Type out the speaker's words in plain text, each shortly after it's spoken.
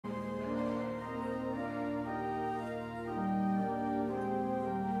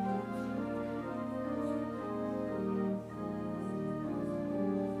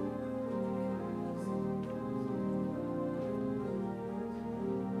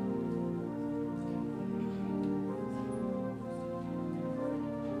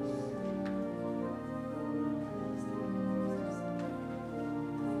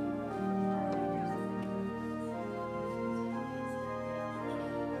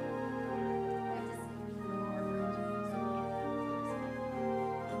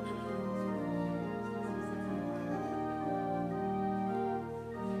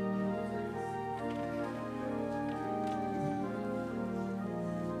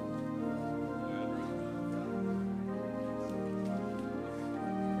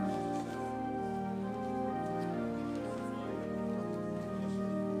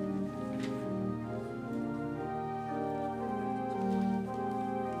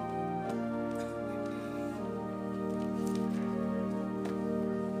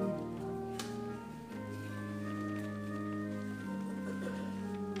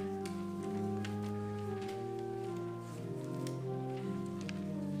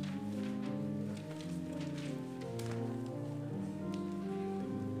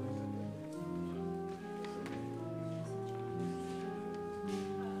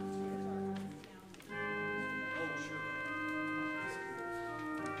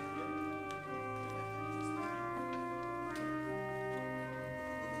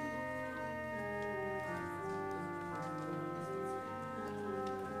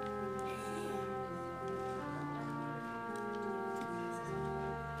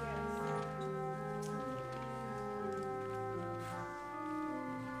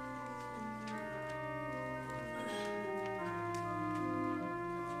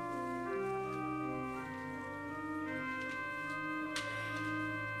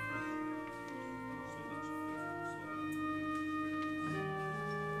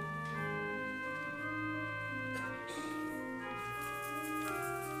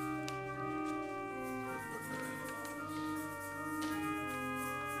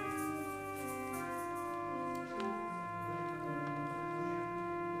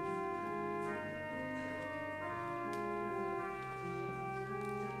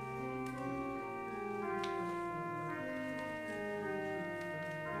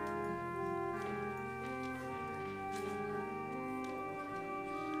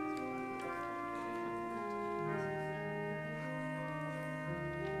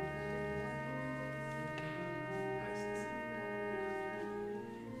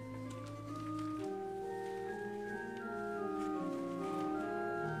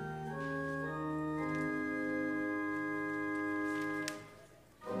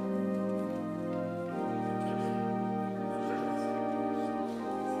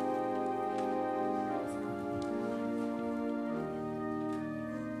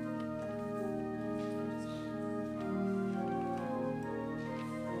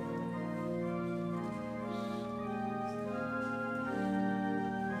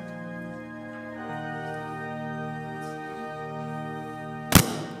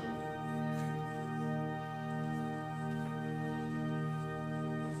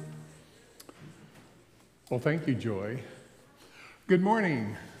Well, thank you, Joy. Good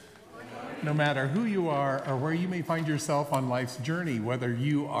morning. No matter who you are or where you may find yourself on life's journey, whether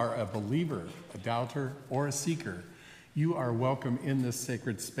you are a believer, a doubter, or a seeker, you are welcome in this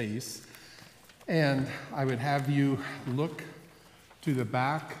sacred space. And I would have you look to the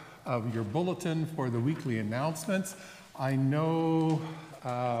back of your bulletin for the weekly announcements. I know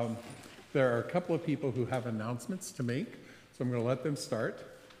there are a couple of people who have announcements to make, so I'm going to let them start.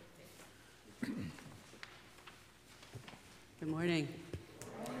 Good morning.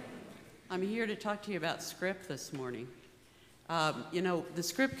 I'm here to talk to you about script this morning. The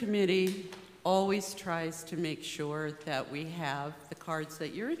script committee always tries to make sure that we have the cards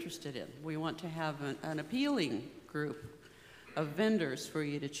that you're interested in. We want to have an appealing group of vendors for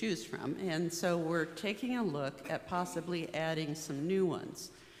you to choose from, and so we're taking a look at possibly adding some new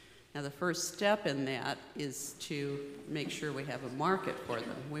ones. Now, the first step in that is to make sure we have a market for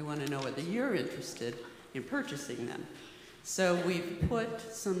them. We want to know whether you're interested in purchasing them. So we've put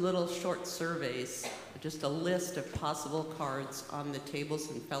some little short surveys, just a list of possible cards on the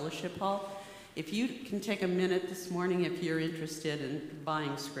tables in Fellowship Hall. If you can take a minute this morning, if you're interested in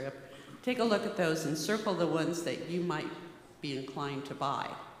buying script, take a look at those and circle the ones that you might be inclined to buy.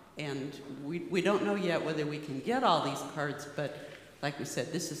 And we don't know yet whether we can get all these cards, but like we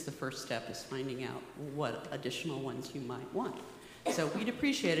said, this is the first step, is finding out what additional ones you might want. So we'd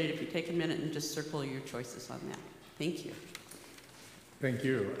appreciate it if you take a minute and just circle your choices on that. Thank you. Thank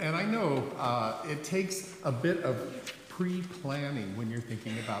you. And I know it takes a bit of pre-planning when you're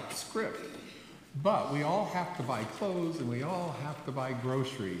thinking about script, but we all have to buy clothes and we all have to buy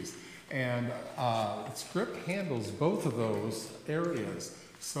groceries. And script handles both of those areas.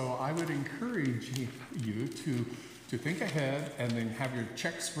 So I would encourage you to think ahead and then have your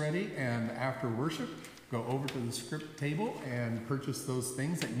checks ready, and after worship, go over to the script table and purchase those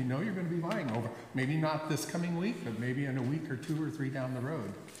things that you know you're going to be buying over. Maybe not this coming week, but maybe in a week or 2 or 3 down the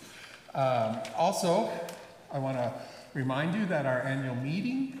road. Also, I want to remind you that our annual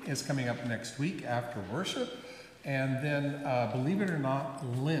meeting is coming up next week after worship. And then, believe it or not,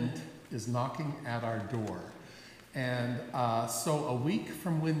 Lent is knocking at our door. And so a week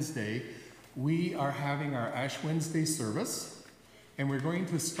from Wednesday, we are having our Ash Wednesday service. And we're going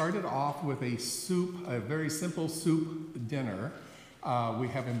to start it off with a very simple soup dinner. We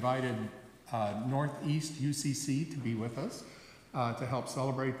have invited Northeast UCC to be with us to help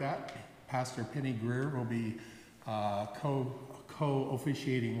celebrate that. Pastor Penny Greer will be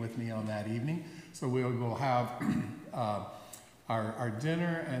co-officiating with me on that evening. So we will have our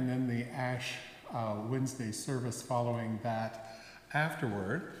dinner and then the Ash Wednesday service following that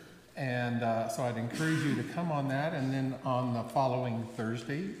afterward. And so I'd encourage you to come on that. And then on the following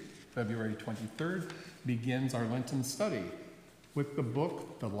Thursday, February 23rd, begins our Lenten study with the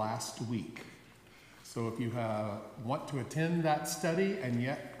book, The Last Week. So if you want to attend that study and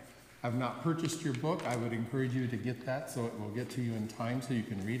yet have not purchased your book, I would encourage you to get that so it will get to you in time so you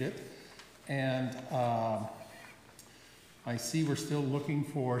can read it. And I see we're still looking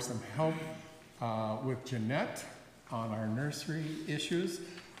for some help with Jeanette on our nursery issues.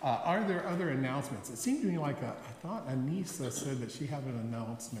 Are there other announcements? It seemed to me like I thought Anissa said that she had an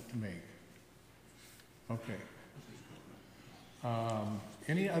announcement to make. Okay.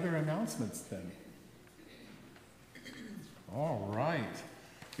 Any other announcements then? All right.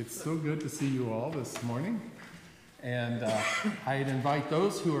 It's so good to see you all this morning. And I'd invite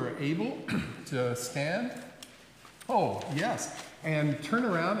those who are able to stand. Oh, yes. And turn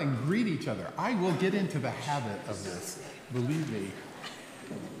around and greet each other. I will get into the habit of this, believe me.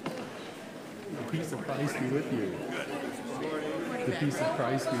 The peace of Christ be with you. The peace of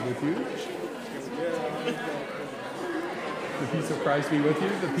Christ be with you. The peace of Christ be with you.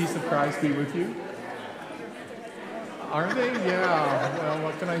 The peace of Christ be with you. Are they? Yeah. Well,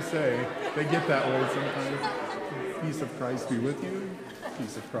 what can I say? They get that way sometimes. The peace of Christ be with you.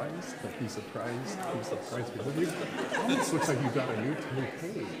 Peace of Christ. The peace of Christ. Peace of Christ be with you. Almost looks like you got a new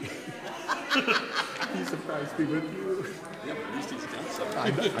toupee. Peace of Christ be with you. Yeah, at least he's done something. I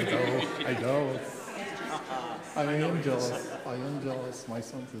know. I am jealous. My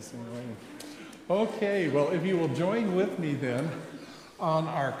son's the same way. Okay, well, if you will join with me then on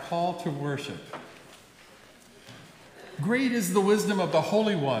our call to worship. Great is the wisdom of the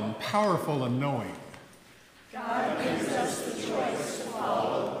Holy One, powerful and knowing. God gives us the choice to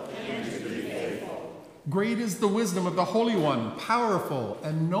follow and to be faithful. Great is the wisdom of the Holy One, powerful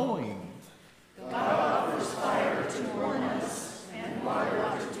and knowing. God offers fire to warm us and water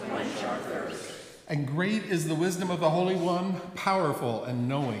to quench our thirst. And great is the wisdom of the Holy One, powerful and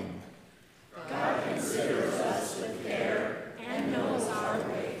knowing. God considers us with care and knows our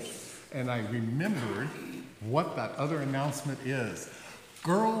ways. And I remembered what that other announcement is.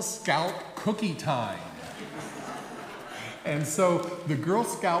 Girl Scout cookie time. And so the Girl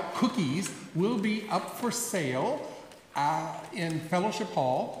Scout cookies will be up for sale in Fellowship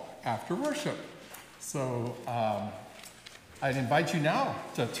Hall after worship. So I'd invite you now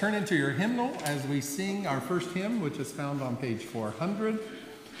to turn into your hymnal as we sing our first hymn, which is found on page 400.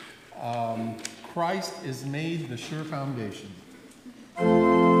 Christ is made the sure foundation.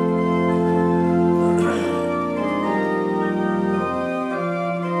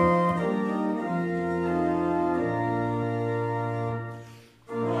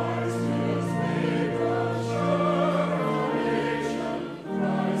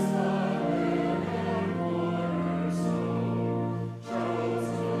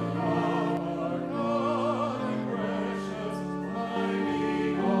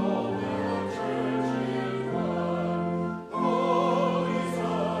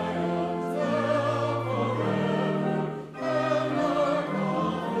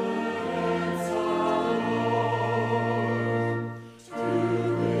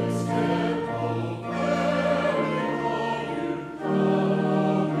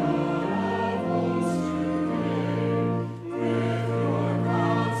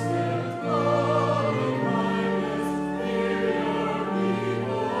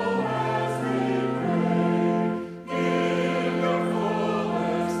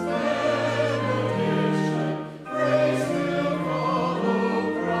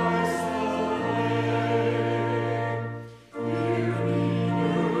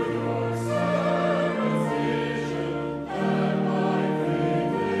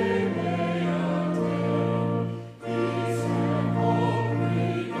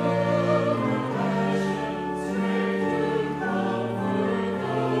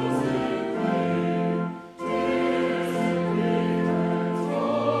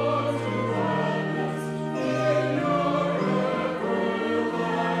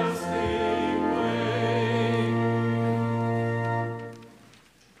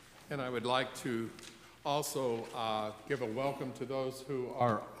 And I would like to also give a welcome to those who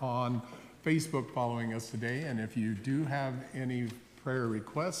are on Facebook following us today. And if you do have any prayer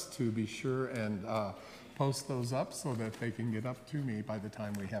requests, to be sure and post those up so that they can get up to me by the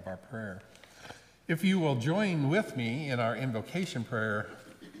time we have our prayer. If you will join with me in our invocation prayer,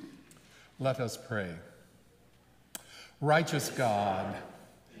 let us pray. Righteous God,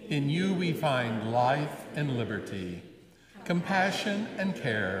 in you we find life and liberty, compassion and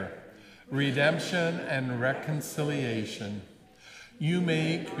care, redemption and reconciliation. You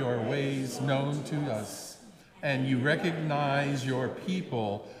make your ways known to us, and you recognize your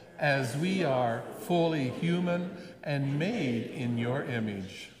people as we are fully human and made in your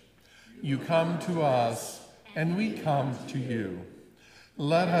image. You come to us, and we come to you.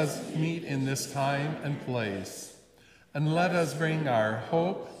 Let us meet in this time and place, and let us bring our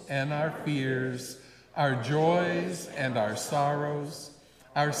hope and our fears, our joys and our sorrows,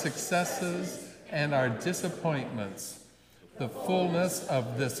 our successes and our disappointments, the fullness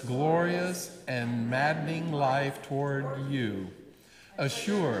of this glorious and maddening life toward you,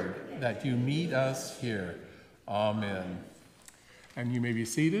 assured that you meet us here. Amen. And you may be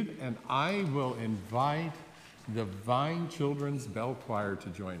seated, and I will invite the Vine Children's Bell Choir to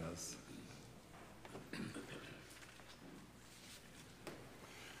join us.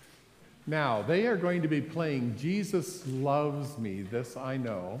 Now, they are going to be playing Jesus Loves Me, This I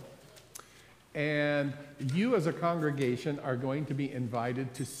Know. And you as a congregation are going to be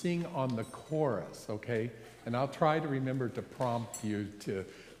invited to sing on the chorus, okay? And I'll try to remember to prompt you to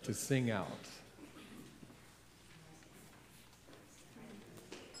sing out.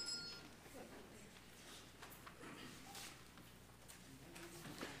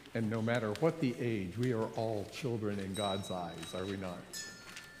 And no matter what the age, we are all children in God's eyes, are we not?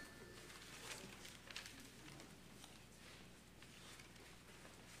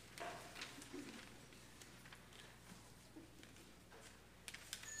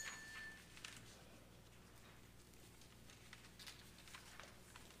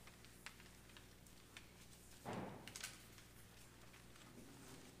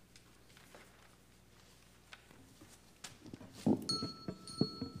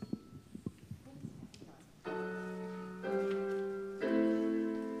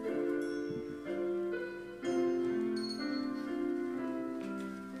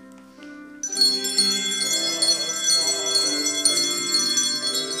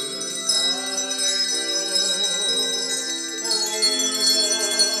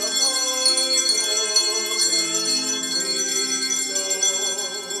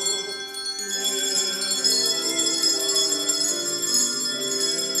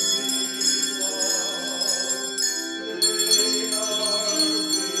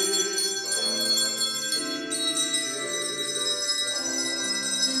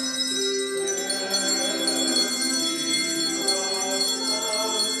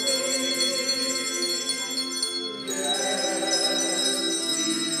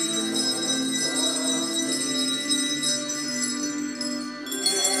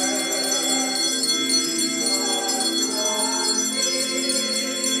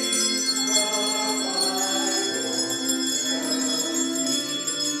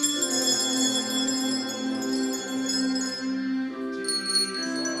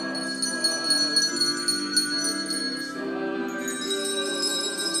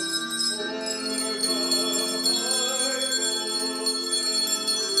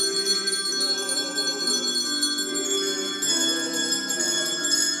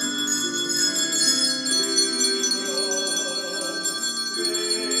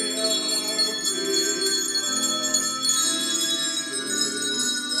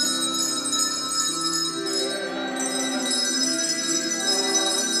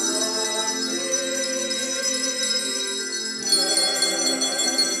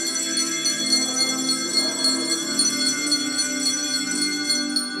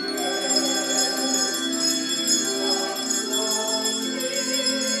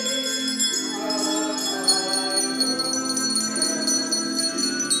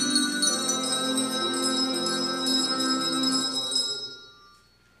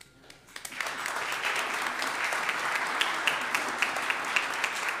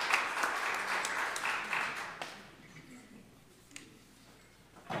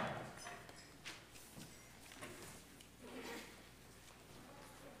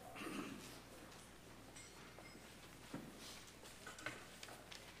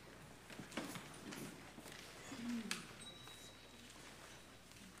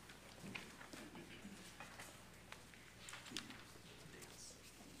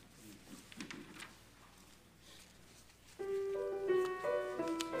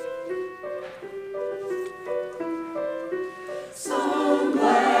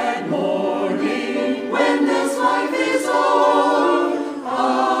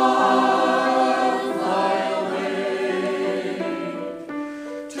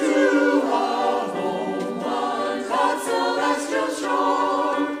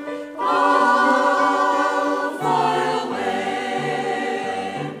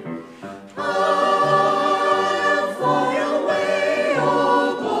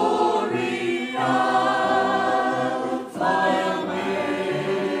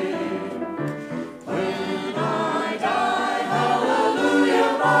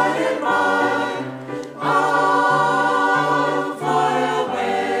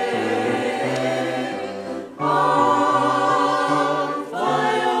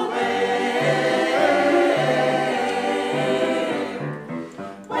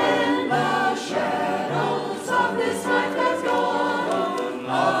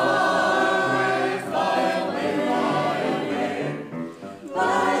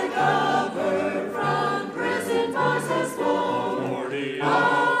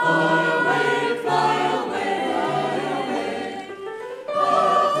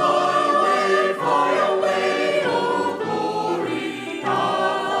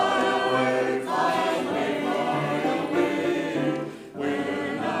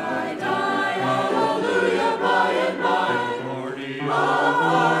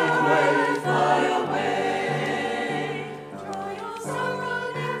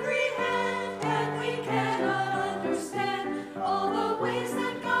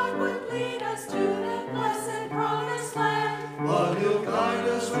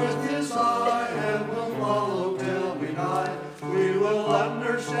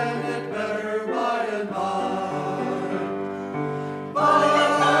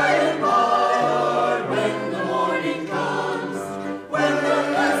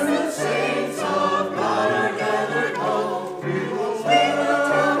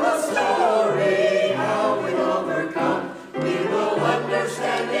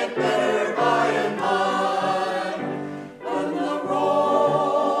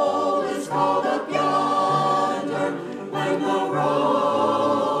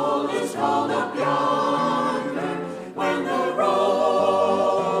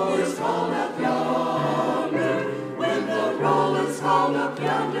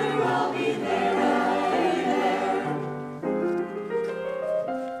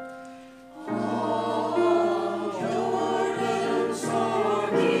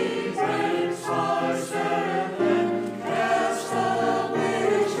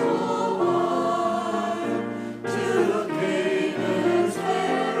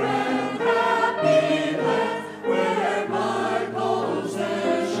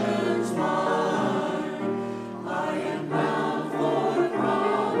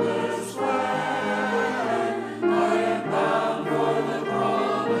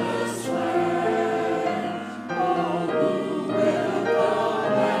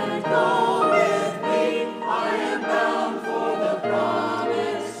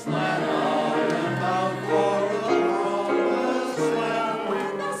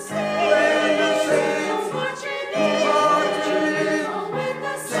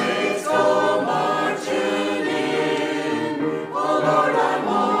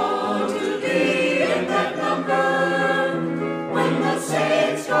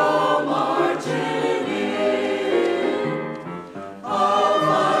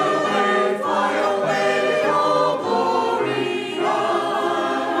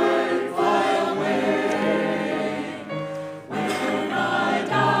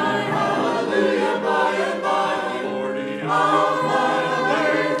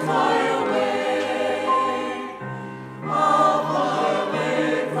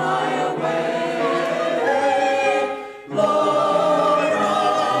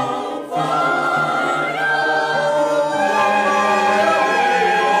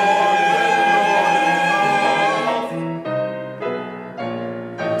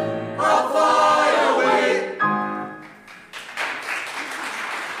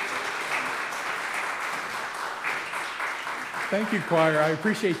 choir. I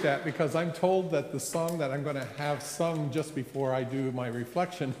appreciate that because I'm told that the song that I'm going to have sung just before I do my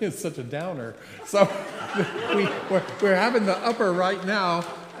reflection is such a downer. So we're having the upper right now,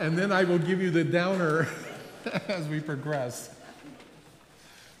 and then I will give you the downer as we progress.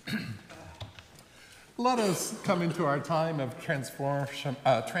 Let us come into our time of transformation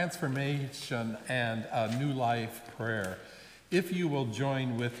and new life prayer. If you will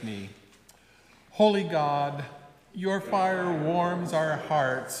join with me. Holy God, your fire warms our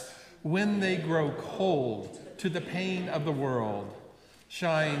hearts when they grow cold to the pain of the world,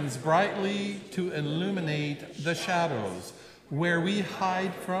 shines brightly to illuminate the shadows where we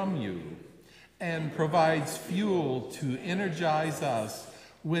hide from you, and provides fuel to energize us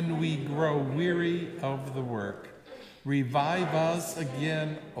when we grow weary of the work. Revive us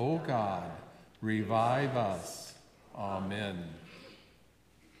again, O God, revive us. Amen.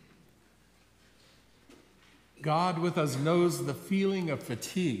 God with us knows the feeling of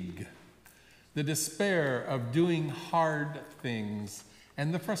fatigue, the despair of doing hard things,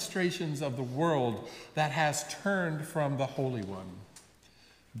 and the frustrations of the world that has turned from the Holy One.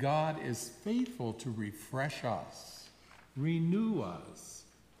 God is faithful to refresh us, renew us,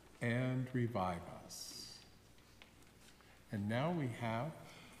 and revive us. And now we have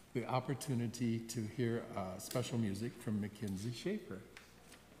the opportunity to hear special music from Mackenzie Schaefer.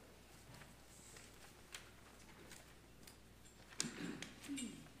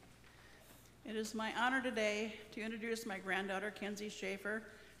 It is my honor today to introduce my granddaughter, Kenzie Schaefer.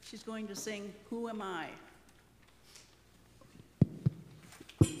 She's going to sing Who Am I?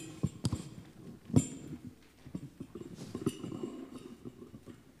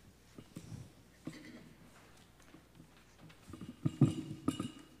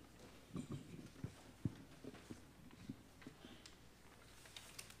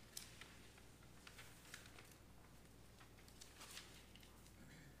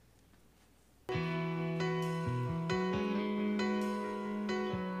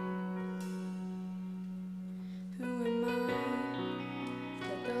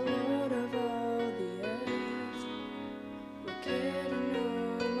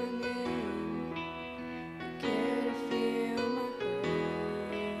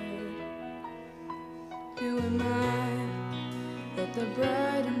 The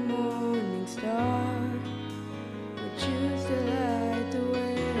bright and morning star would choose to light the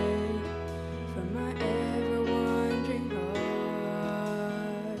way for my ever-wandering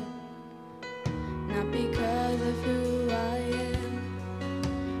heart. Not because of who I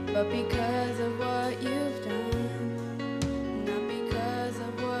am, but because of what you've done. Not because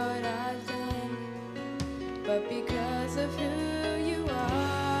of what I've done, but because of who you are.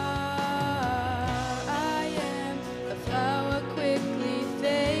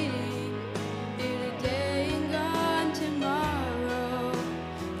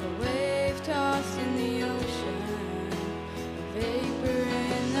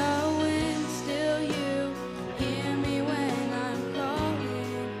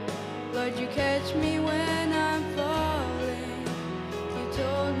 Catch me when I'm falling. You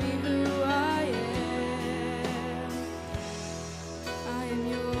told me who I am. I am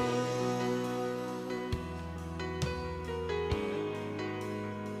yours.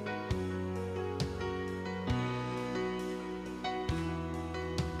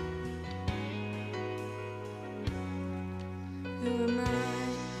 Who am I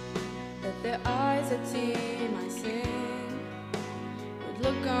that their eyes that see my sin would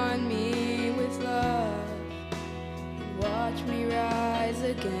look on me with love and watch me rise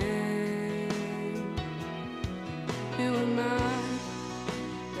again? Who am I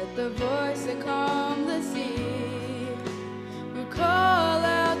that the voice that calmed the sea would call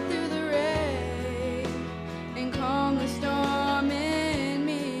out through the rain and calm the storm in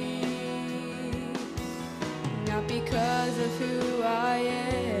me? Not because of who I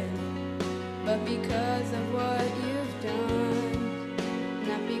am, but because of what you've done.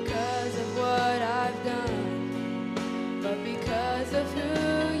 Not because of what I've done, but because of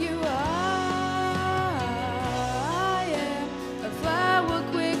who you are. I am a flower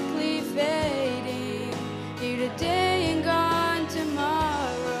quickly fading, here today and gone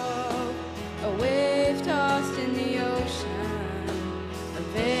tomorrow, a wave tossed in the ocean, a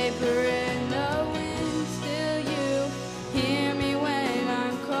vapor in the wind. Still you hear me when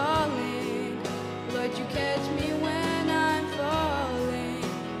I'm calling. Lord, you catch me when I'm falling.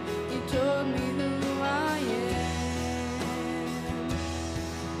 You told me who I am.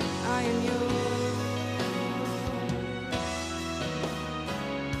 I am yours.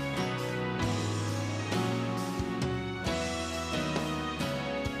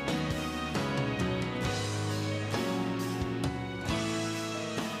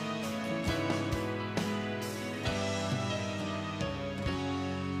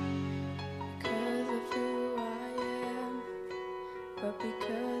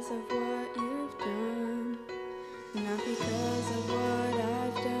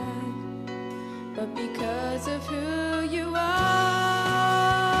 but because of who you are.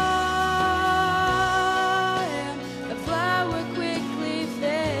 I am a flower quickly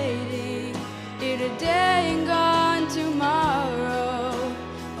fading, here today and gone tomorrow,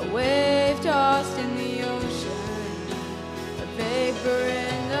 a wave tossed in the ocean, a vapor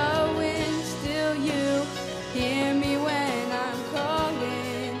in the wind. Still you hear me when I'm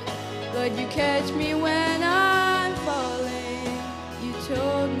calling, Lord, you catch me when I'm falling. You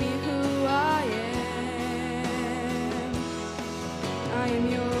told me who I am. I am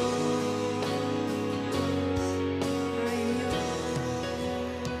yours. I am yours.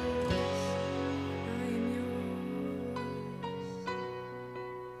 I am yours.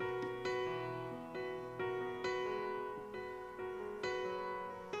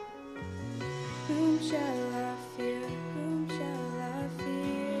 Whom shall I fear? Whom shall I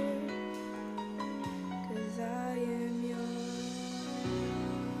fear? 'Cause I am yours.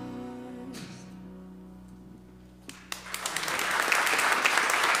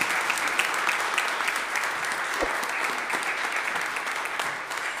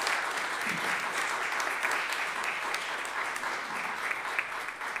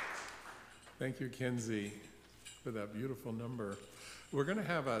 Thank you, Kenzie, for that beautiful number. We're going to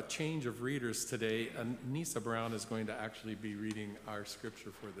have a change of readers today. Anissa Brown is going to actually be reading our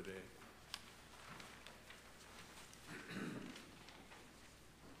scripture for the day.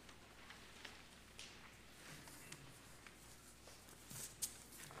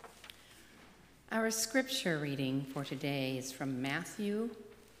 Our scripture reading for today is from Matthew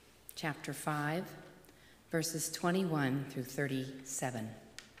chapter 5, verses 21 through 37,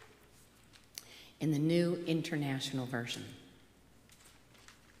 in the New International Version.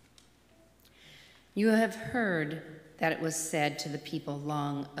 You have heard that it was said to the people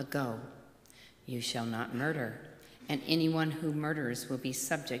long ago, "You shall not murder, and anyone who murders will be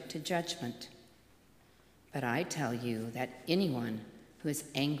subject to judgment." But I tell you that anyone who is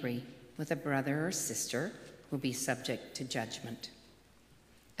angry with a brother or sister will be subject to judgment.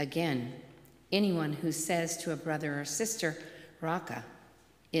 Again, anyone who says to a brother or sister, "Raka,"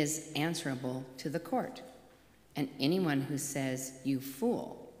 is answerable to the court, and anyone who says, "You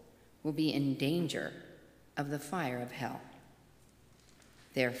fool," will be in danger of the fire of hell.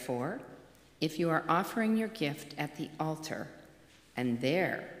 Therefore, if you are offering your gift at the altar, and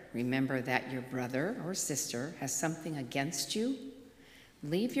there remember that your brother or sister has something against you,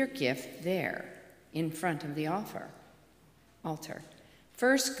 leave your gift there in front of the altar.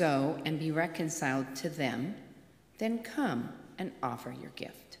 First go and be reconciled to them, then come and offer your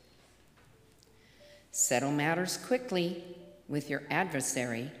gift. Settle matters quickly with your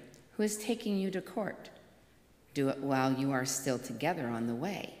adversary who is taking you to court. Do it while you are still together on the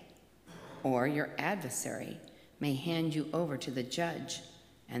way, or your adversary may hand you over to the judge,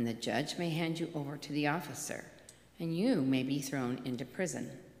 and the judge may hand you over to the officer, and you may be thrown into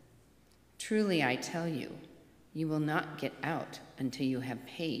prison. Truly, I tell you, you will not get out until you have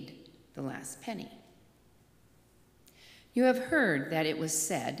paid the last penny. You have heard that it was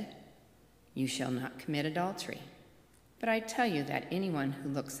said, "You shall not commit adultery." But I tell you that anyone who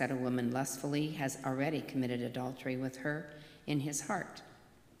looks at a woman lustfully has already committed adultery with her in his heart.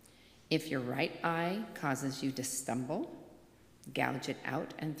 If your right eye causes you to stumble, gouge it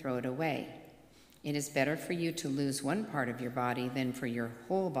out and throw it away. It is better for you to lose one part of your body than for your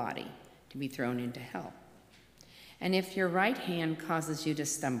whole body to be thrown into hell. And if your right hand causes you to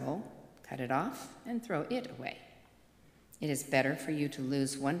stumble, cut it off and throw it away. It is better for you to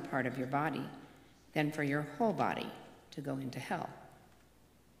lose one part of your body than for your whole body to go into hell.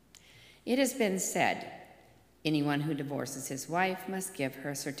 It has been said, anyone who divorces his wife must give her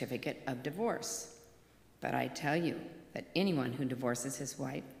a certificate of divorce. But I tell you that anyone who divorces his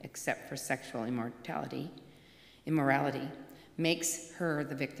wife, except for sexual immorality, makes her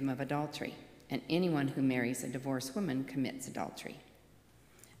the victim of adultery, and anyone who marries a divorced woman commits adultery.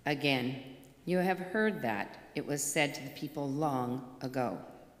 Again, you have heard that it was said to the people long ago,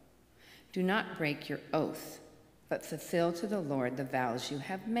 "Do not break your oath, but fulfill to the Lord the vows you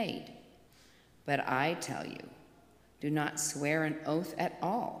have made." But I tell you, do not swear an oath at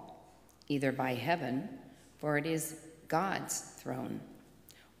all, either by heaven, for it is God's throne,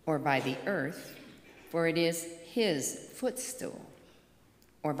 or by the earth, for it is his footstool,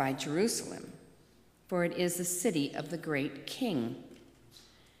 or by Jerusalem, for it is the city of the great King.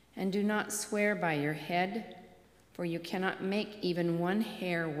 And do not swear by your head, for you cannot make even one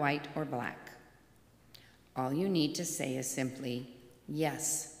hair white or black. All you need to say is simply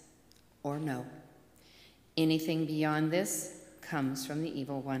yes or no. Anything beyond this comes from the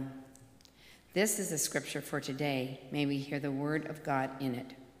evil one. This is the scripture for today. May we hear the word of God in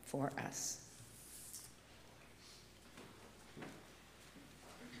it for us.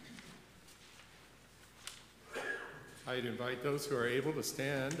 I'd invite those who are able to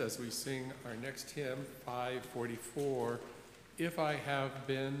stand as we sing our next hymn, 544, If I Have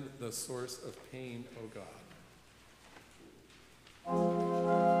Been the Source of Pain, O God.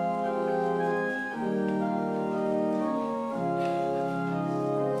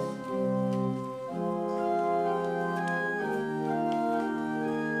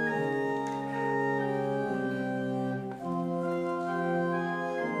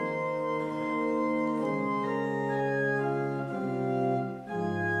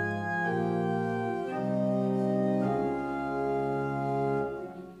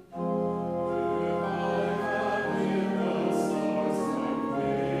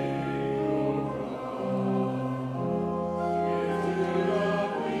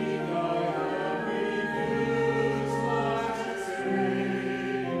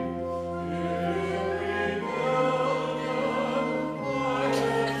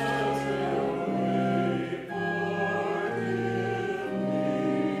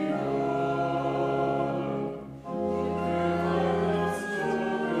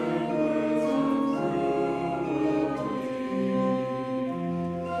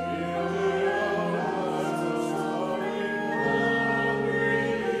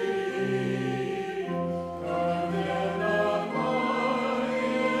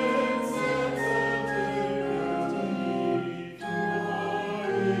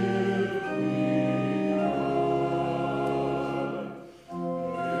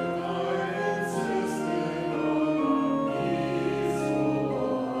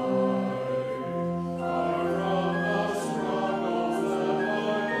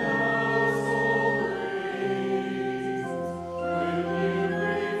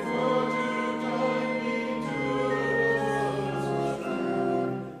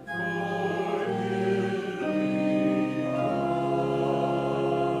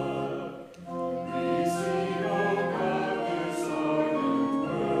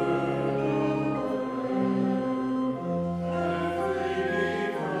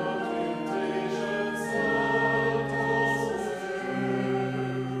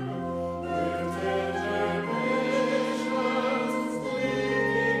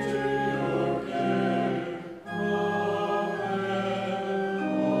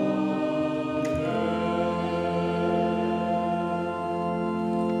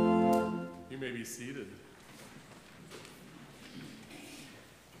 Be seated.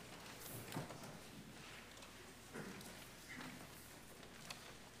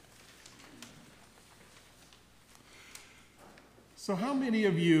 So how many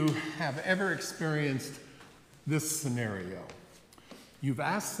of you have ever experienced this scenario? You've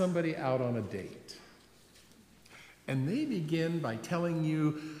asked somebody out on a date, and they begin by telling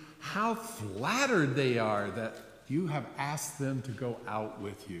you how flattered they are that you have asked them to go out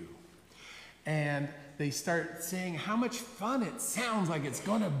with you. And they start saying how much fun it sounds like it's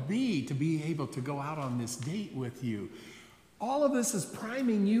going to be able to go out on this date with you. All of this is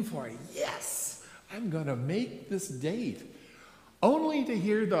priming you for, yes, I'm going to make this date. Only to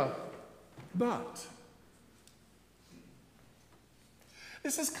hear the but.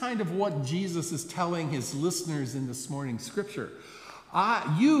 This is kind of what Jesus is telling his listeners in this morning's scripture.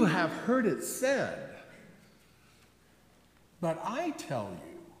 You have heard it said, but I tell you.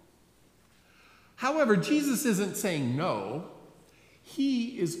 However, Jesus isn't saying no.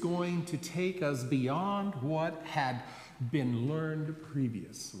 He is going to take us beyond what had been learned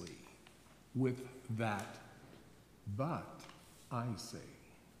previously with that, but I say.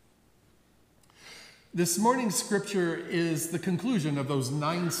 This morning's scripture is the conclusion of those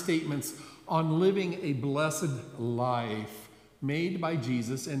 9 statements on living a blessed life made by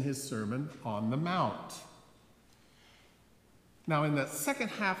Jesus in his Sermon on the Mount. Now, in the second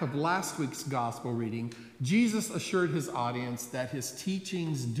half of last week's gospel reading, Jesus assured his audience that his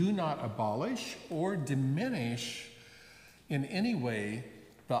teachings do not abolish or diminish in any way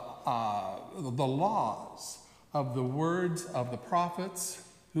the laws of the words of the prophets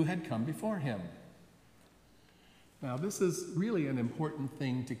who had come before him. Now, this is really an important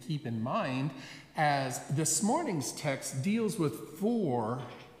thing to keep in mind, as this morning's text deals with 4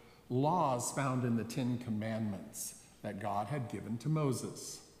 laws found in the 10 Commandments that God had given to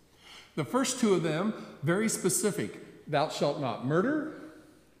Moses. The first 2 of them, very specific: thou shalt not murder,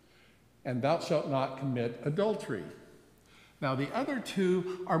 and thou shalt not commit adultery. Now, the other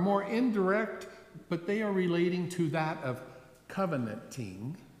 2 are more indirect, but they are relating to that of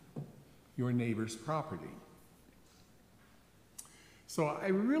covenanting your neighbor's property. So I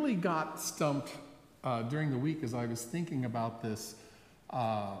really got stumped during the week as I was thinking about this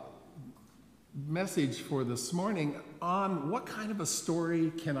message for this morning on what kind of a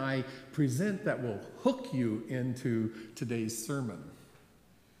story can I present that will hook you into today's sermon.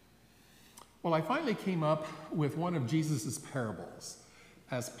 Well, I finally came up with one of Jesus' parables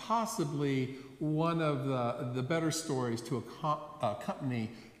as possibly one of the better stories to accompany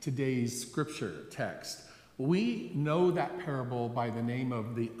today's scripture text. We know that parable by the name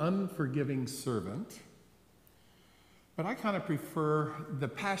of the unforgiving servant, but I kind of prefer the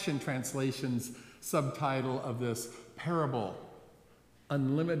Passion Translation's subtitle of this parable,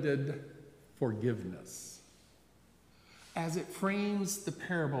 Unlimited Forgiveness, as it frames the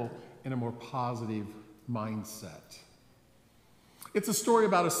parable in a more positive mindset. It's a story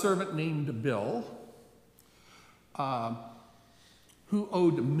about a servant named Bill who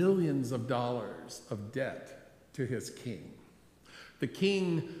owed millions of dollars of debt to his king. The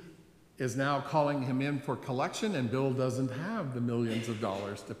king is now calling him in for collection, and Bill doesn't have the millions of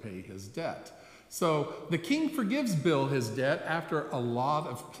dollars to pay his debt. So the king forgives Bill his debt after a lot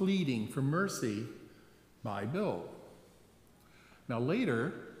of pleading for mercy by Bill. Now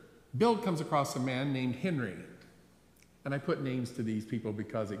later, Bill comes across a man named Henry. And I put names to these people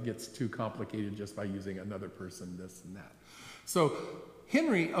because it gets too complicated just by using another person, this and that. So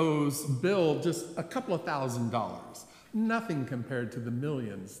Henry owes Bill just a couple of $1,000s, nothing compared to the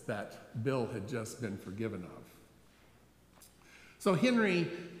millions that Bill had just been forgiven of. So Henry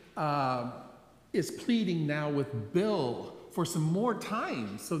is pleading now with Bill for some more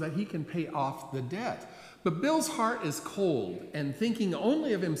time so that he can pay off the debt. But Bill's heart is cold, and thinking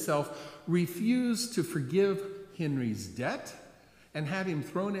only of himself, refused to forgive Henry's debt and had him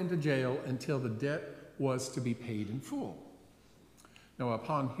thrown into jail until the debt was to be paid in full. Now,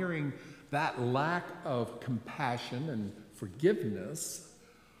 upon hearing that lack of compassion and forgiveness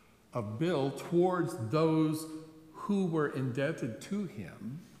of Bill towards those who were indebted to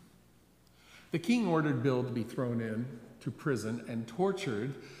him, the king ordered Bill to be thrown into prison and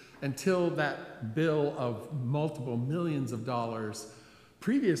tortured until that bill of multiple millions of dollars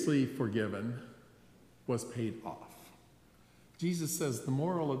previously forgiven was paid off. Jesus says the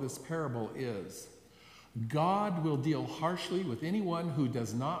moral of this parable is God will deal harshly with anyone who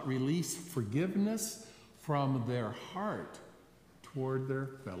does not release forgiveness from their heart toward their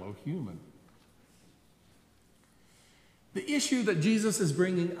fellow human. The issue that Jesus is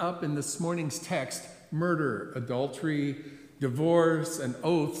bringing up in this morning's text, murder, adultery, divorce, and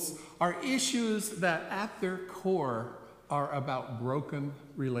oaths, are issues that at their core are about broken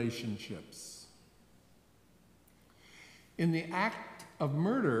relationships. In the act of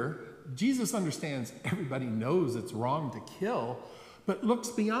murder, Jesus understands everybody knows it's wrong to kill, but looks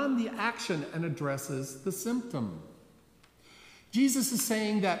beyond the action and addresses the symptom. Jesus is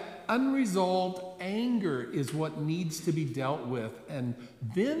saying that unresolved anger is what needs to be dealt with, and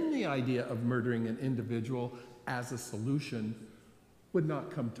then the idea of murdering an individual as a solution would not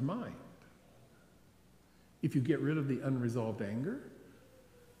come to mind. If you get rid of the unresolved anger,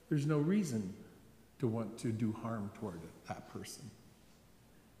 there's no reason to want to do harm toward that person.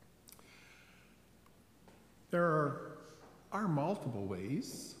 There are multiple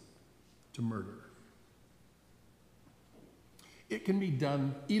ways to murder. It can be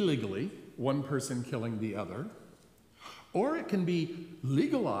done illegally, one person killing the other, or it can be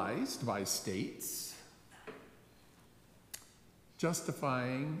legalized by states,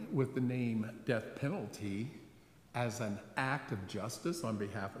 justifying with the name death penalty as an act of justice on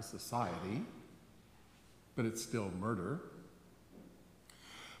behalf of society, but it's still murder.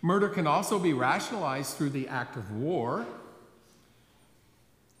 Murder can also be rationalized through the act of war.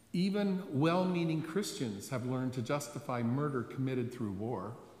 Even well-meaning Christians have learned to justify murder committed through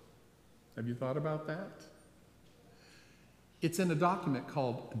war. Have you thought about that? It's in a document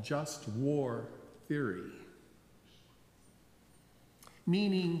called Just War Theory,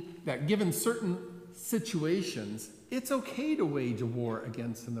 meaning that given certain situations, it's okay to wage a war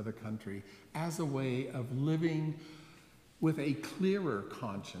against another country as a way of living with a clearer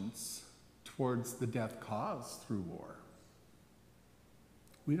conscience towards the death caused through war.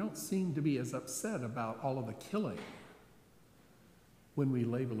 We don't seem to be as upset about all of the killing when we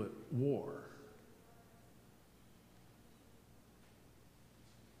label it war.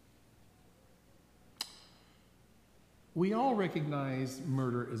 We all recognize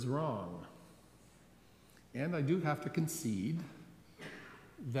murder is wrong. And I do have to concede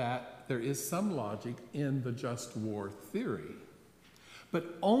that there is some logic in the just war theory,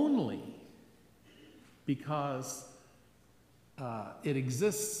 but only because it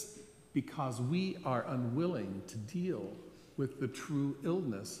exists because we are unwilling to deal with the true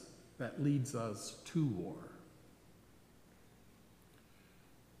illness that leads us to war.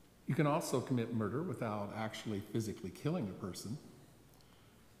 You can also commit murder without actually physically killing a person.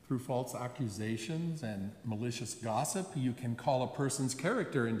 Through false accusations and malicious gossip, you can call a person's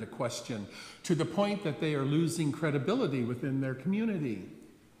character into question to the point that they are losing credibility within their community.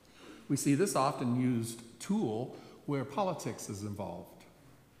 We see this often used tool where politics is involved.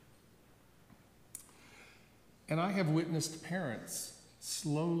 And I have witnessed parents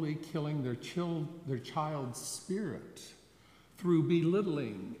slowly killing their child's spirit through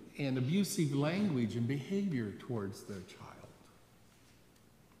belittling and abusive language and behavior towards their child.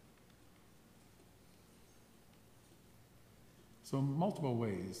 So multiple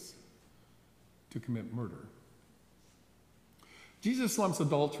ways to commit murder. Jesus lumps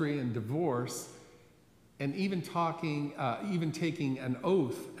adultery and divorce and even taking an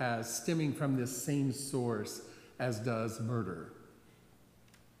oath as stemming from this same source as does murder.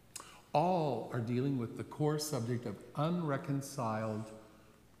 All are dealing with the core subject of unreconciled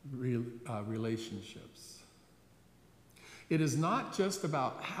relationships. It is not just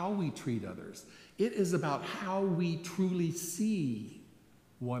about how we treat others. It is about how we truly see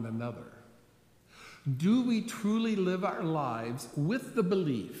one another. Do we truly live our lives with the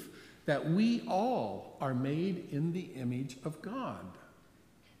belief that we all are made in the image of God?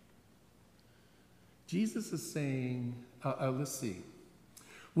 Jesus is saying, let's see.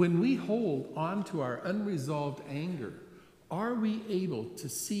 When we hold on to our unresolved anger, are we able to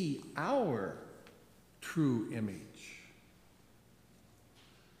see our true image?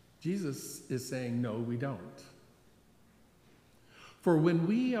 Jesus is saying, no, we don't. For when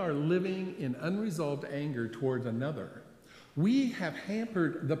we are living in unresolved anger toward another, we have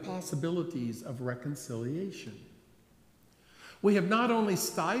hampered the possibilities of reconciliation. We have not only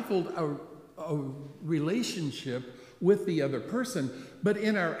stifled a relationship with the other person, but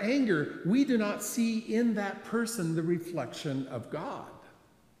in our anger, we do not see in that person the reflection of God.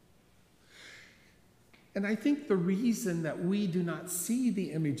 And I think the reason that we do not see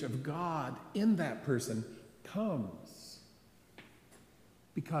the image of God in that person comes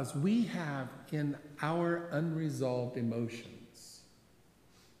because we have in our unresolved emotions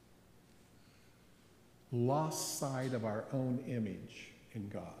lost sight of our own image in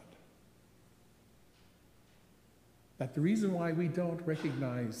God. That the reason why we don't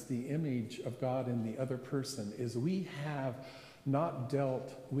recognize the image of God in the other person is we have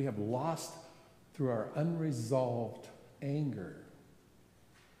lost through our unresolved anger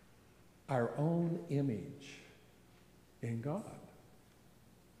our own image in God.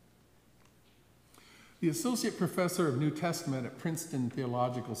 The associate professor of New Testament at Princeton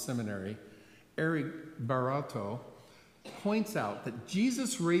Theological Seminary, Eric Barato, points out that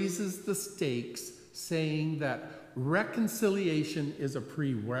Jesus raises the stakes, saying that reconciliation is a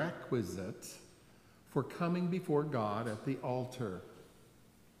prerequisite for coming before God at the altar.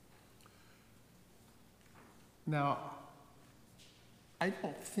 Now, I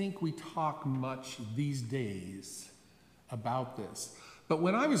don't think we talk much these days about this, but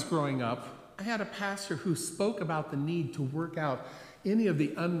when I was growing up, I had a pastor who spoke about the need to work out any of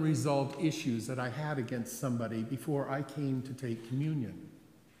the unresolved issues that I had against somebody before I came to take communion.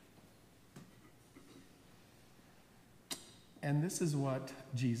 And this is what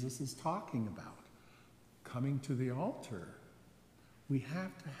Jesus is talking about, coming to the altar. We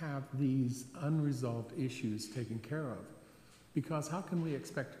have to have these unresolved issues taken care of, because how can we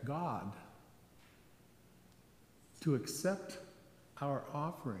expect God to accept our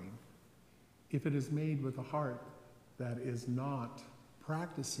offering if it is made with a heart that is not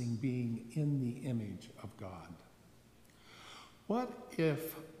practicing being in the image of God? What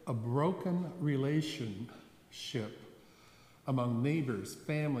if a broken relationship among neighbors,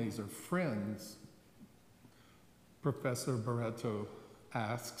 families, or friends, Professor Barreto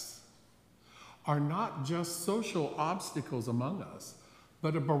asks, are not just social obstacles among us,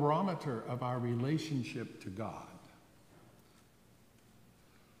 but a barometer of our relationship to God?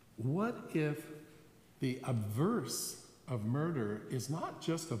 What if the obverse of murder is not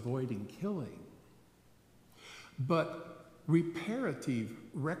just avoiding killing, but reparative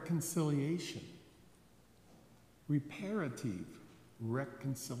reconciliation? Reparative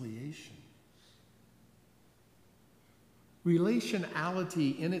reconciliation.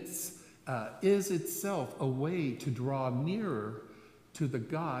 Relationality is itself a way to draw nearer to the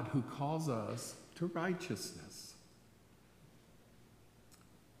God who calls us to righteousness.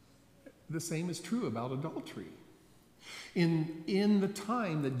 The same is true about adultery. In the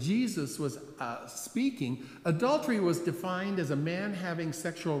time that Jesus was speaking, adultery was defined as a man having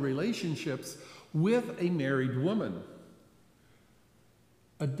sexual relationships with a married woman.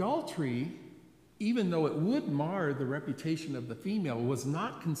 Adultery even though it would mar the reputation of the female, was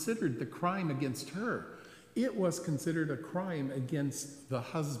not considered the crime against her. It was considered a crime against the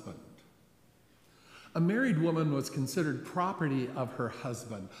husband. A married woman was considered property of her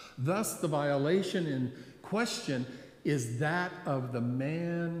husband. Thus, the violation in question is that of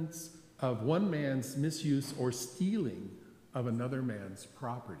one man's misuse or stealing of another man's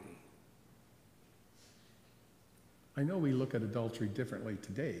property. I know we look at adultery differently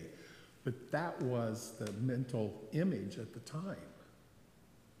today, but that was the mental image at the time.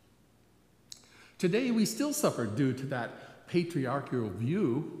 Today, we still suffer due to that patriarchal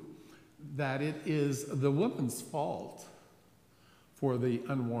view that it is the woman's fault for the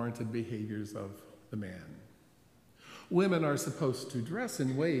unwarranted behaviors of the man. Women are supposed to dress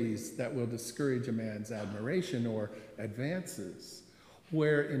in ways that will discourage a man's admiration or advances,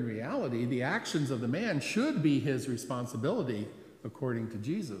 where in reality, the actions of the man should be his responsibility, according to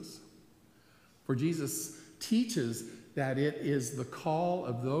Jesus. For Jesus teaches that it is the call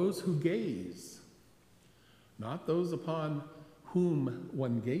of those who gaze, not those upon whom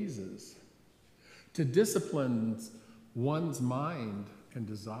one gazes, to discipline one's mind and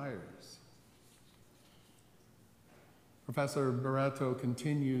desires. Professor Barreto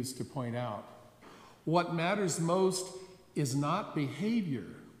continues to point out, what matters most is not behavior,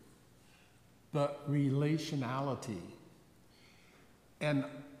 but relationality. And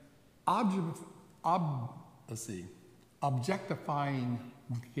objectifying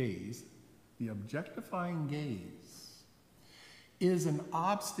gaze, the objectifying gaze, is an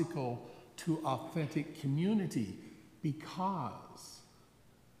obstacle to authentic community because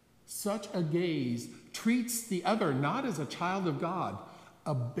such a gaze treats the other not as a child of God,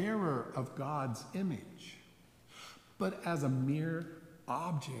 a bearer of God's image, but as a mere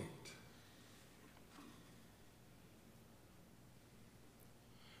object.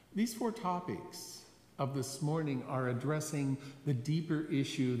 These 4 topics of this morning are addressing the deeper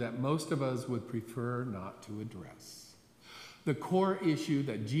issue that most of us would prefer not to address. The core issue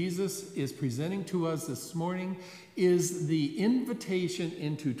that Jesus is presenting to us this morning is the invitation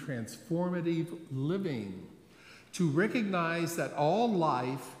into transformative living, to recognize that all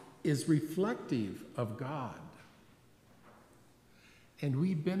life is reflective of God. And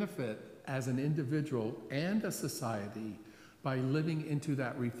we benefit as an individual and a society by living into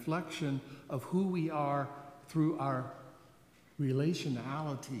that reflection of who we are through our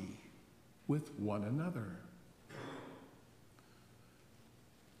relationality with one another.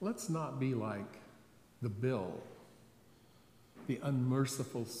 Let's not be like the Bill, the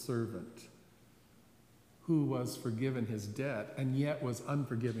unmerciful servant who was forgiven his debt and yet was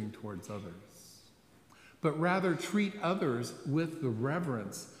unforgiving towards others, but rather treat others with the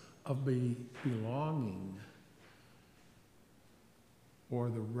reverence of belonging, or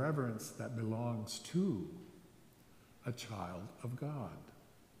the reverence that belongs to a child of God.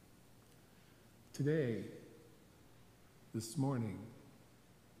 Today, this morning,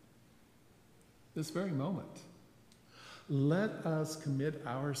 this very moment, let us commit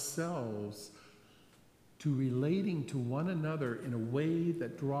ourselves to relating to one another in a way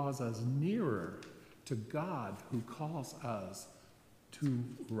that draws us nearer to God, who calls us to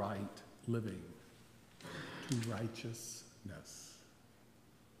right living, to righteousness,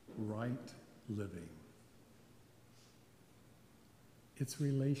 right living. It's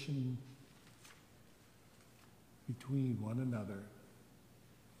relation between one another,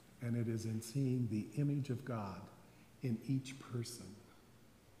 and it is in seeing the image of God in each person.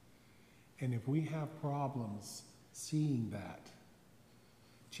 And if we have problems seeing that,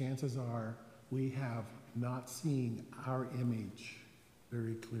 chances are we have not seen our image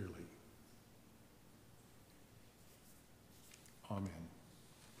very clearly. Amen.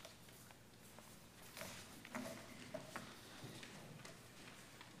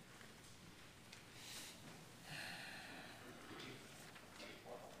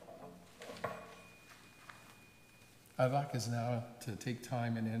 I'd like us now to take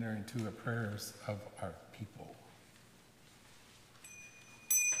time and enter into the prayers of our people.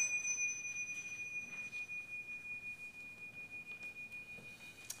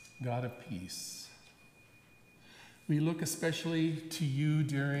 God of peace, we look especially to you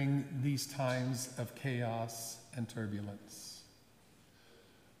during these times of chaos and turbulence.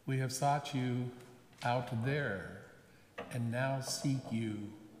 We have sought you out there and now seek you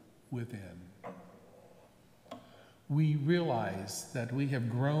within. We realize that we have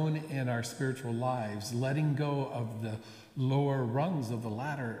grown in our spiritual lives, letting go of the lower rungs of the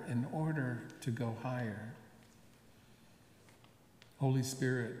ladder in order to go higher. Holy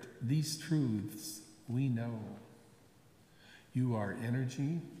Spirit, these truths we know. You are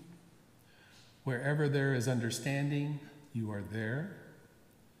energy, Wherever there is understanding, you are there.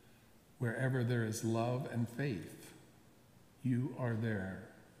 Wherever there is love and faith, you are there.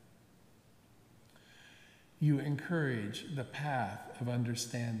 You encourage the path of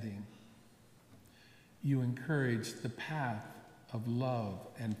understanding. You encourage the path of love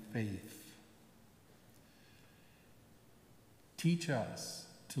and faith. Teach us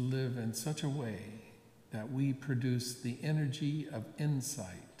to live in such a way that we produce the energy of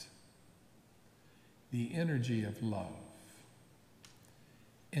insight, the energy of love,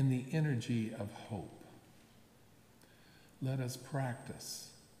 and the energy of hope. Let us practice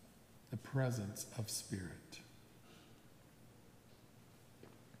the presence of Spirit.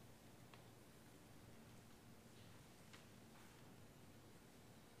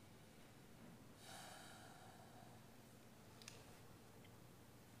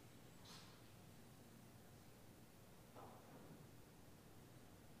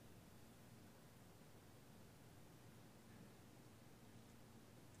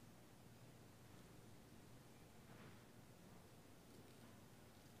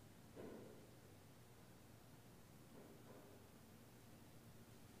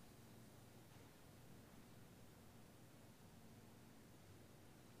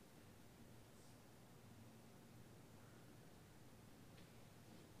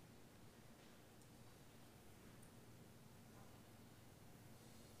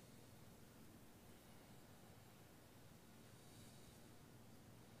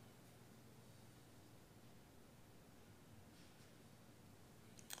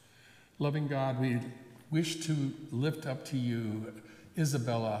 Loving God, we wish to lift up to you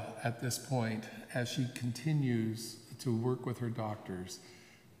Isabella at this point as she continues to work with her doctors.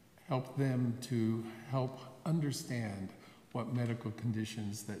 Help them to help understand what medical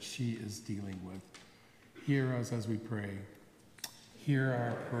conditions that she is dealing with. Hear us as we pray. Hear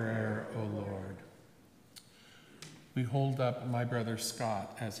our prayer, O Lord. We hold up my brother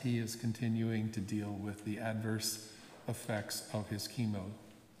Scott as he is continuing to deal with the adverse effects of his chemo.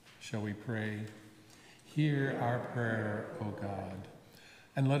 Shall we pray? Hear our prayer, O God.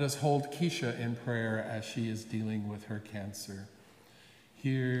 And let us hold Keisha in prayer as she is dealing with her cancer.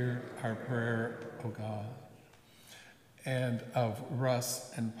 Hear our prayer, O God. And of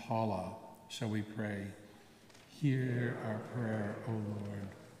Russ and Paula, shall we pray? Hear our prayer, O Lord.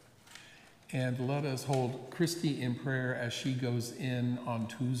 And let us hold Christy in prayer as she goes in on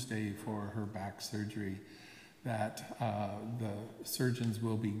Tuesday for her back surgery, that the surgeons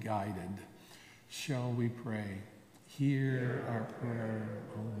will be guided. Shall we pray? Hear our prayer,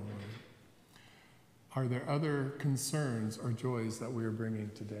 O Lord. Are there other concerns or joys that we are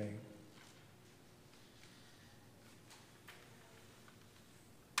bringing today?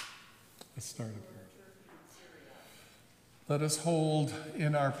 Let's start up here. Let us hold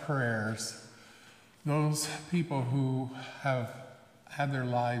in our prayers those people who have had their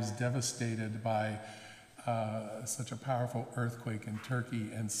lives devastated by such a powerful earthquake in Turkey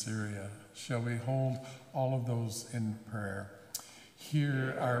and Syria. Shall we hold all of those in prayer?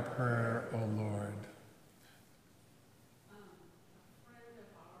 Hear our prayer, O Lord. A friend of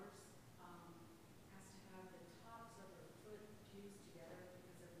ours has to have the tops of her foot fused together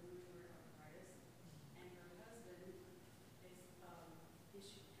because of rheumatoid arthritis, and her husband has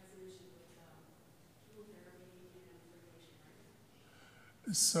an issue with chemotherapy and radiation right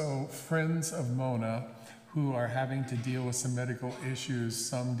now. So, friends of Mona who are having to deal with some medical issues,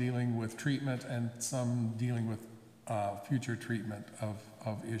 some dealing with treatment and some dealing with future treatment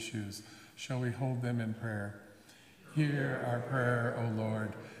of issues. Shall we hold them in prayer? Hear our prayer, O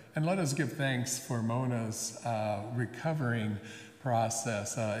Lord. And let us give thanks for Mona's recovering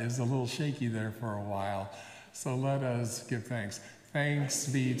process. It was a little shaky there for a while. So let us give thanks. Thanks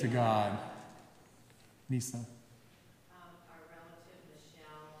be to God. Nisa. Our relative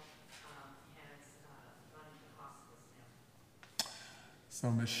Michelle has gone into hospice now. So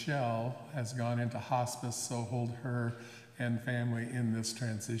Michelle has gone into hospice, so hold her and family in this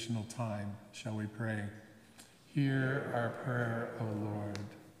transitional time. Shall we pray? Hear our prayer, O Lord.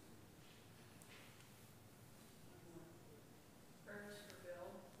 Prayers for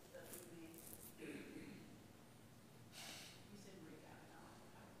Bill that we made. He's in rehab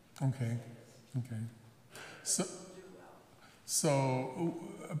now. Okay, okay. So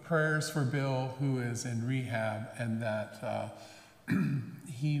prayers for Bill, who is in rehab, and that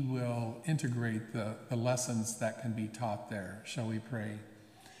he will integrate the lessons that can be taught there. Shall we pray?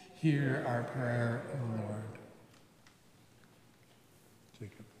 Hear our prayer, O Lord.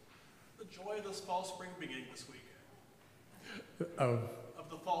 Jacob. The joy of this fall spring beginning this week. Of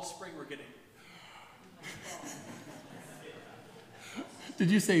the fall spring we're getting. Did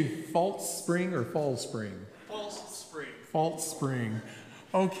you say false spring or fall spring? False spring. False spring.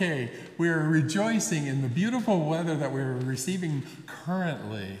 Okay, we are rejoicing in the beautiful weather that we're receiving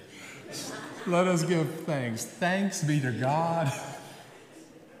currently. Let us give thanks. Thanks be to God.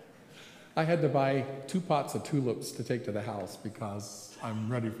 I had to buy 2 pots of tulips to take to the house because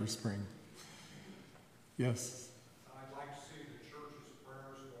I'm ready for spring. Yes. I'd like to see the church's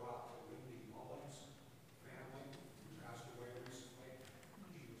prayers go out to Wendy Mullins' family, who passed away recently.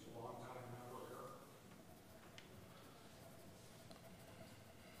 She was a longtime member here.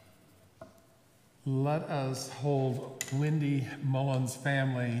 Let us hold Wendy Mullins'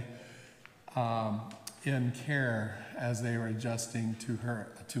 family in care as they are adjusting to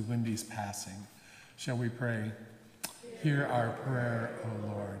Wendy's passing. Shall we pray? Hear our prayer, O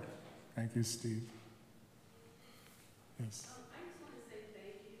Lord. Thank you, Steve. Yes. I just want to say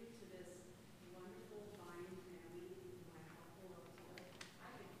thank you to this wonderful Vine family, my couple of joy.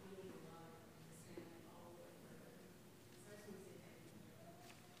 I could really love this family all over further. So I just want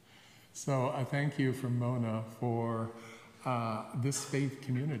to say thank you. So I thank you from Mona for this faith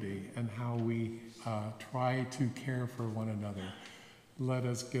community and how we try to care for one another. Let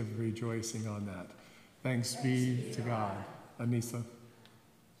us give rejoicing on that. Thanks be to God. Anissa.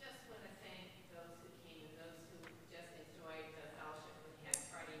 Just want to thank those who came and those who just enjoyed the fellowship we had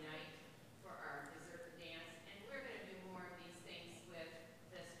Friday night for our dessert dance. And we're going to do more of these things with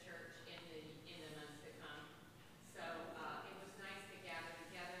this church in the months to come. So it was nice to gather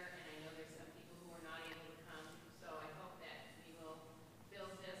together, and I know there's some people who were not able to come. So I hope that we will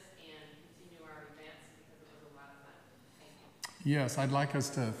build this and continue our events because it was a lot of fun. Thank you. Yes, I'd like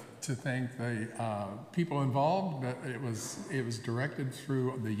us to thank the people involved. But it was directed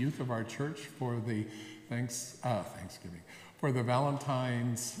through the youth of our church for the Thanksgiving, for the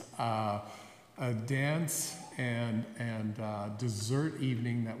Valentine's dance and dessert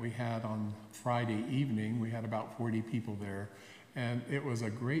evening that we had on Friday evening. We had about 40 people there, and it was a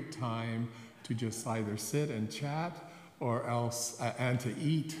great time to just either sit and chat or else and to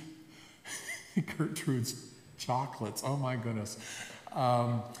eat Gertrude's chocolates. Oh my goodness.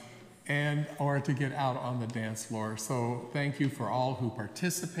 And or to get out on the dance floor. So thank you for all who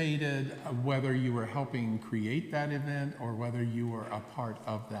participated, whether you were helping create that event or whether you were a part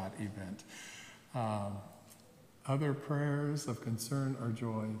of that event. Other prayers of concern or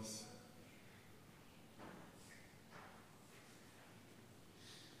joys?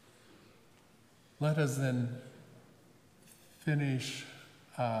 Let us then finish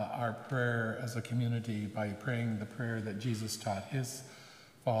our prayer as a community by praying the prayer that Jesus taught his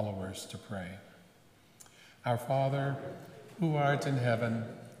followers to pray. Our Father, who art in heaven,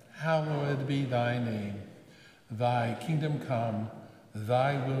 hallowed be thy name. Thy kingdom come,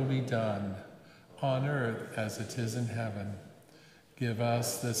 thy will be done, on earth as it is in heaven. Give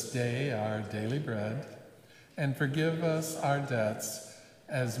us this day our daily bread, and forgive us our debts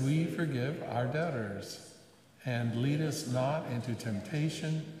as we forgive our debtors. And lead us not into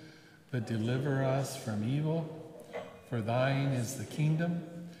temptation, but deliver us from evil. For thine is the kingdom,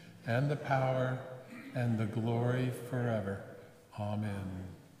 and the power, and the glory forever. Amen.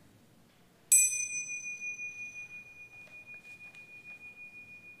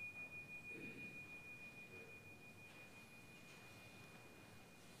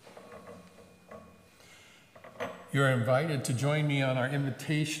 You're invited to join me on our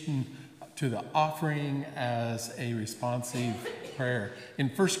invitation to the offering as a responsive prayer. In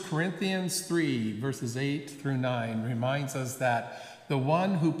 1 Corinthians 3, verses 8 through 9, reminds us that the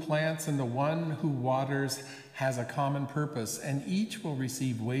one who plants and the one who waters has a common purpose, and each will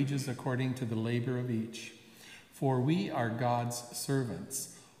receive wages according to the labor of each. For we are God's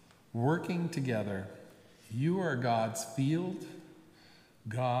servants, working together. You are God's field,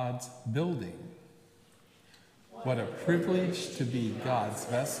 God's building. What a privilege to be God's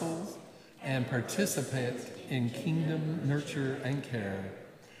vessels and participate in kingdom nurture and care.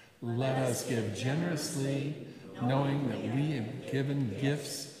 Let us give generously, knowing that we have given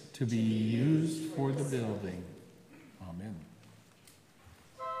gifts to be used for the building. Amen.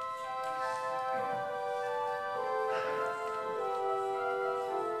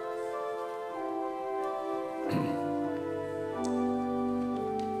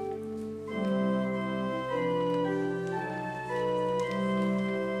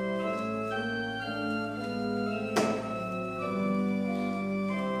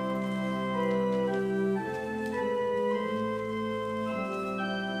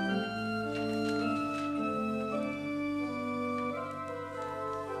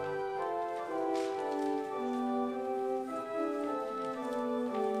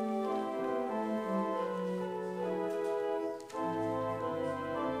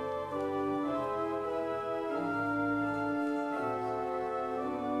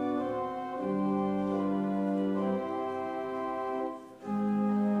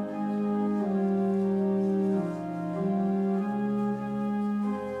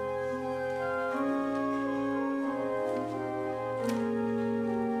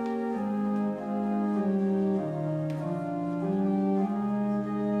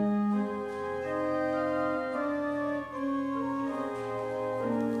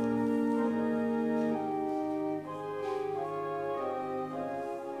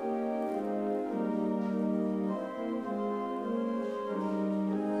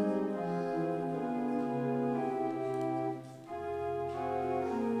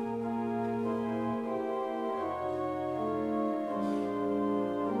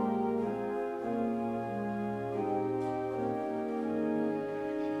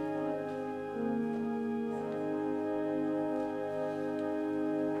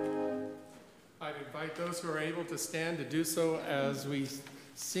 invite those who are able to stand to do so as we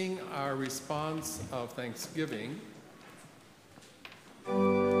sing our response of thanksgiving.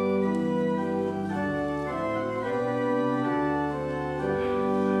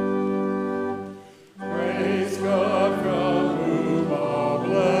 Praise God from whom all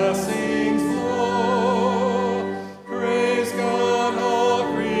blessings flow. Praise God,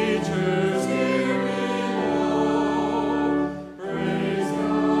 all creatures here below. Praise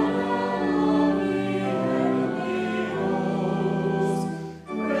God, all the heavenly hosts.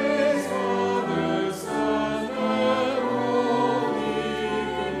 Praise Father, Son, and Holy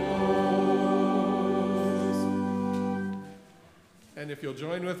Ghost. And if you'll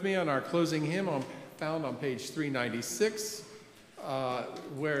join with me on our closing hymn found on page 396,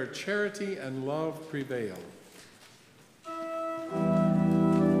 where charity and love prevail.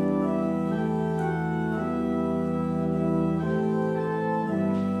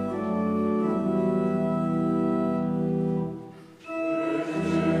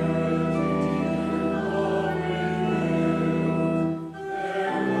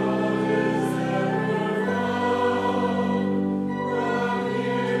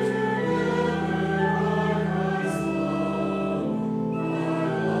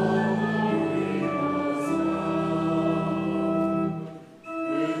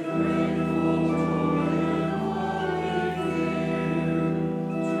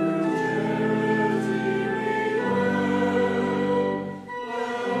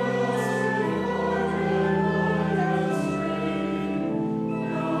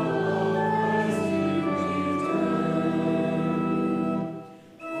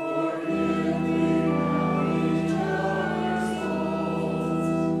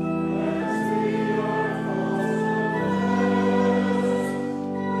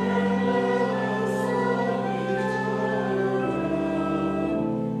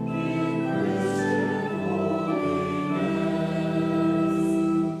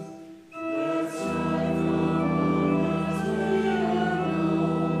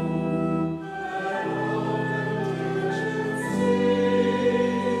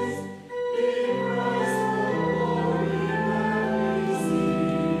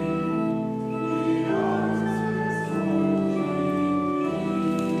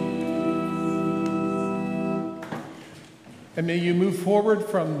 And may you move forward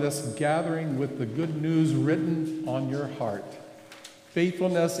from this gathering with the good news written on your heart,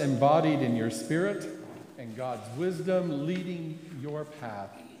 faithfulness embodied in your spirit, and God's wisdom leading your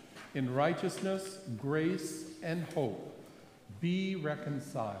path. In righteousness, grace, and hope, be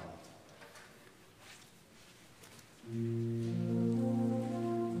reconciled.